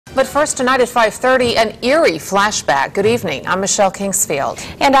But first tonight at 5:30, an eerie flashback. Good evening. I'm Michelle Kingsfield.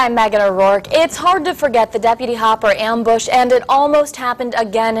 And I'm Megan O'Rourke. It's hard to forget the Deputy Hopper ambush, and it almost happened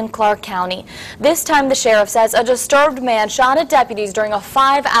again in Clark County. This time the sheriff says a disturbed man shot at deputies during a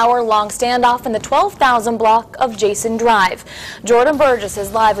 5-hour-long standoff in the 12,000 block of Jason Drive. Jordan Burgess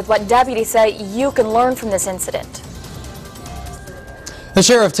is live with what deputies say you can learn from this incident. The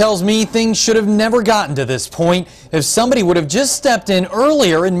sheriff tells me things should have never gotten to this point if somebody would have just stepped in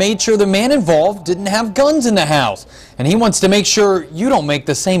earlier and made sure the man involved didn't have guns in the house. And he wants to make sure you don't make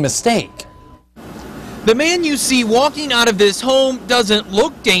the same mistake. The man you see walking out of this home doesn't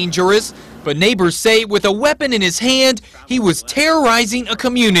look dangerous, but neighbors say with a weapon in his hand, he was terrorizing a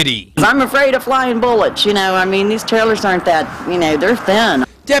community. I'm afraid of flying bullets, I mean, these trailers aren't that, they're thin.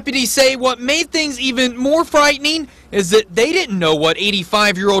 Deputies say what made things even more frightening is that they didn't know what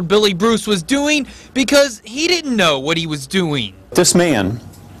 85-year-old Billy Bruce was doing because he didn't know what he was doing. This man,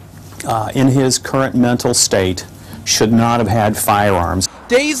 in his current mental state, should not have had firearms.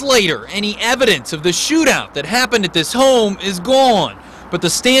 Days later, any evidence of the shootout that happened at this home is gone, but the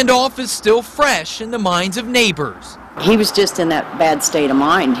standoff is still fresh in the minds of neighbors. He was just in that bad state of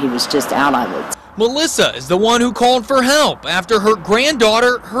mind. He was just out of it. Melissa is the one who called for help after her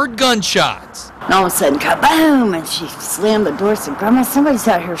granddaughter heard gunshots. And all of a sudden, kaboom, and she slammed the door and said, Grandma, somebody's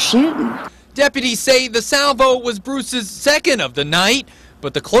out here shooting. Deputies say the salvo was Bruce's second of the night,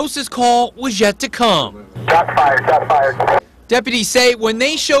 but the closest call was yet to come. Shots fired, shots fired. Deputies say when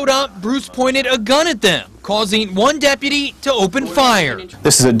they showed up, Bruce pointed a gun at them, causing one deputy to open fire.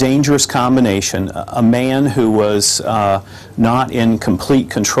 This is a dangerous combination. A man who was not in complete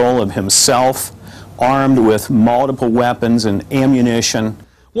control of himself, armed with multiple weapons and ammunition.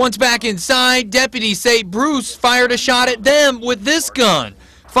 Once back inside, deputies say Bruce fired a shot at them with this gun.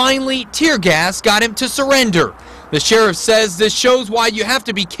 Finally, tear gas got him to surrender. The sheriff says this shows why you have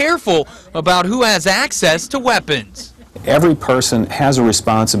to be careful about who has access to weapons. Every person has a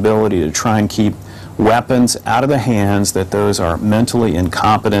responsibility to try and keep weapons out of the hands that those are mentally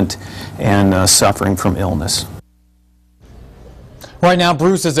incompetent and suffering from illness. Right now,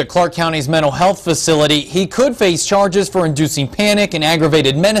 Bruce is at Clark County's mental health facility. He could face charges for inducing panic and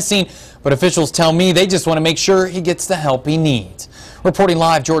aggravated menacing, but officials tell me they just want to make sure he gets the help he needs. Reporting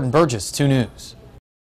live, Jordan Burgess, 2 News.